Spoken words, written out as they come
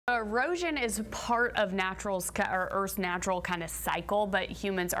erosion is part of Earth's natural kind of cycle, but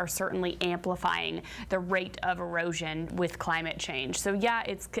humans are certainly amplifying the rate of erosion with climate change. So yeah,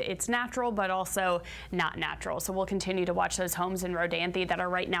 it's natural, but also not natural. So we'll continue to watch those homes in Rodanthe that are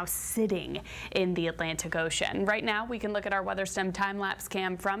right now sitting in the Atlantic Ocean. Right now, we can look at our WeatherStem time-lapse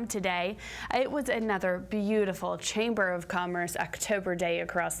cam from today. It was another beautiful Chamber of Commerce October day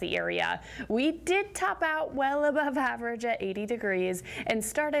across the area. We did top out well above average at 80 degrees and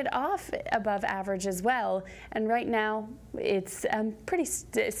started off above average as well. And right now, it's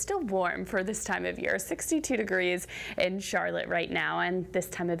still warm for this time of year. 62 degrees in Charlotte right now, and this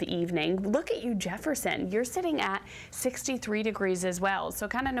time of the evening. Look at you, Jefferson. You're sitting at 63 degrees as well. So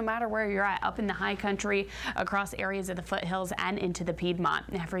kind of no matter where you're at, up in the high country, across areas of the foothills and into the Piedmont,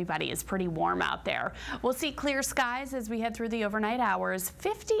 everybody is pretty warm out there. We'll see clear skies as we head through the overnight hours.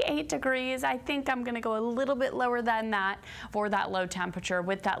 58 degrees. I think I'm going to go a little bit lower than that for that low temperature,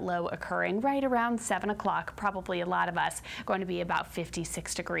 with that low occurring right around 7 o'clock. Probably a lot of us going to be about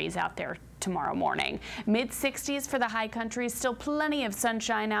 56 degrees out there tomorrow morning. Mid-60s for the high country. Still plenty of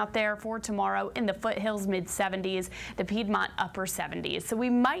sunshine out there for tomorrow. In the foothills, mid-70s. The Piedmont, upper 70s. So we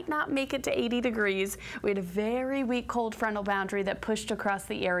might not make it to 80 degrees. We had a very weak cold frontal boundary that pushed across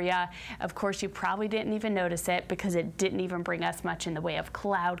the area. Of course, you probably didn't even notice it because it didn't even bring us much in the way of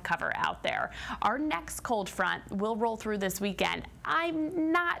cloud cover out there. Our next cold front will roll through this weekend.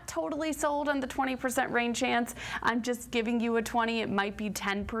 I'm not totally sold on the 20% rain chance. I'm just giving you a 20. It might be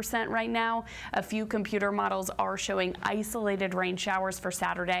 10% right now. A few computer models are showing isolated rain showers for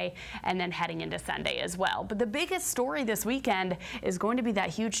Saturday and then heading into Sunday as well. But the biggest story this weekend is going to be that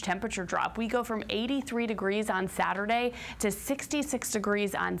huge temperature drop. We go from 83 degrees on Saturday to 66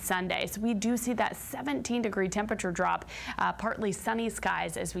 degrees on Sunday. So we do see that 17-degree temperature drop, partly sunny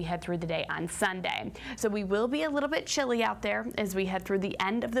skies as we head through the day on Sunday. So we will be a little bit chilly out there as we head through the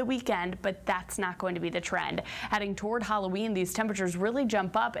end of the weekend, but that's not going to be the trend. Heading toward Halloween, these temperatures really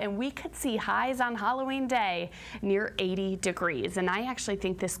jump up, and we could see highs on Halloween day near 80 degrees. And I actually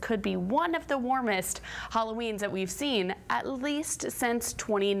think this could be one of the warmest Halloweens that we've seen, at least since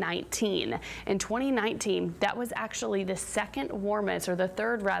 2019. In 2019, that was actually the second warmest, or the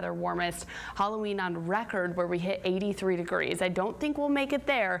third rather warmest Halloween on record, where we hit 83 degrees. I don't think we'll make it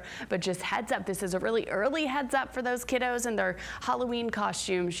there, but just heads up, this is a really early heads up for those kiddos and their Halloween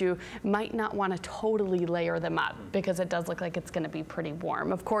costumes. You might not want to totally layer them up because it does look like it's going to be pretty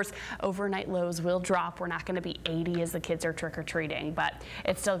warm. Of course, overnight lows will drop. We're not going to be 80 as the kids are trick-or-treating, but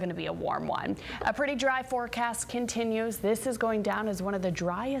it's still going to be a warm one. A pretty dry forecast continues. This is going down as one of the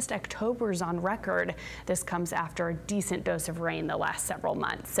driest Octobers on record. This comes after a decent dose of rain the last several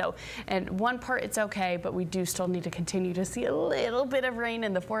months. So in one part it's okay, but we do still need to continue to see a little bit of rain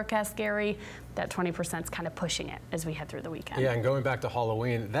in the forecast, Gary. That 20% is kind of pushing it as we head through the weekend. Yeah, and going back to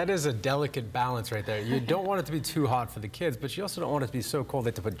Halloween, that is a delicate balance right there. You don't want it to be too hot for the kids, but you also don't want it to be so cold they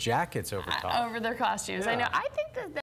have to put jackets over top. Over their costumes. Yeah. I know. I think that